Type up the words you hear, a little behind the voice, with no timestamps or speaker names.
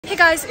Hey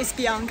guys, it's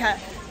Bianca.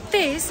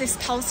 This is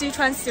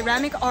Taoxichuan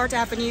Ceramic Art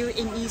Avenue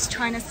in East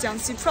China's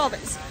Jiangxi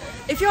province.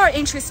 If you are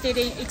interested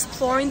in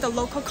exploring the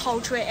local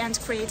culture and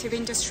creative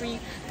industry,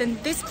 then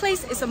this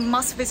place is a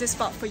must-visit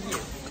spot for you.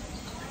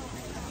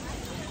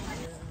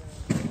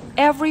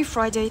 Every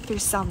Friday through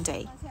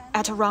Sunday,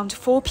 at around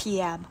 4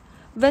 p.m.,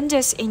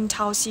 vendors in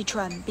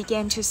Taoxichuan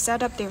began to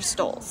set up their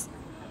stalls.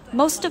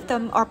 Most of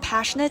them are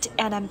passionate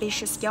and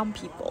ambitious young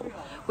people,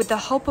 with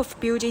the hope of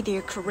building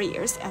their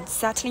careers and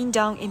settling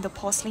down in the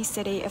porcelain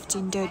city of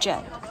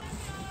Jingdezhen.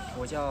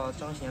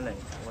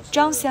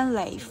 Zhang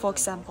Xianlei, for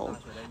example,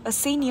 a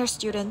senior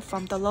student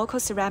from the local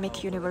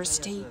ceramic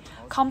university,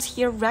 comes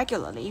here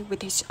regularly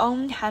with his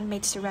own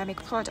handmade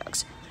ceramic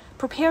products,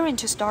 preparing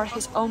to start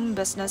his own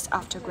business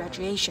after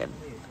graduation.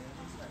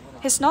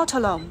 He's not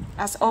alone,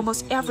 as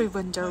almost every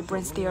vendor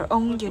brings their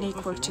own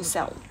unique work to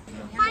sell.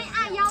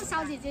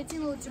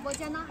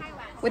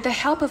 With the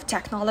help of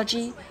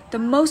technology, the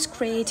most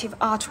creative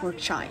artwork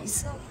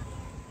shines.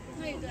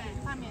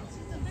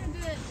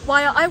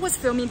 While I was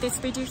filming this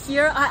video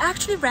here, I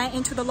actually ran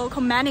into the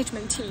local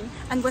management team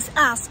and was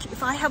asked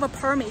if I have a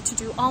permit to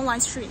do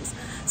online streams.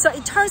 So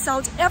it turns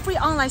out every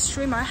online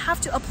streamer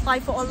have to apply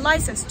for a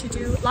license to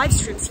do live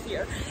streams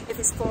here if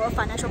it's for a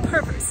financial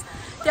purpose.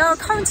 There are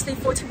currently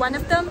 41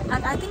 of them,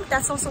 and I think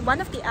that's also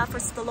one of the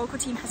efforts the local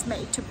team has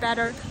made to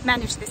better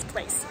manage this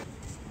place.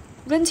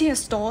 Renting a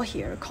stall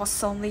here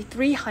costs only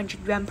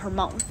 300 yuan per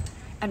month,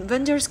 and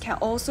vendors can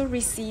also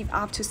receive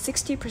up to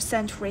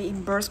 60%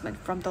 reimbursement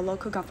from the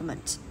local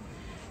government.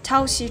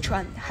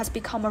 Taoxichuan has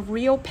become a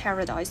real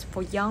paradise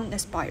for young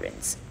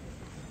aspirants.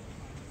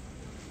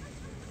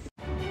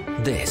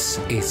 This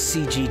is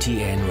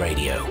CGTN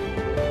Radio.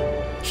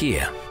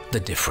 Hear the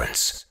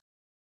difference.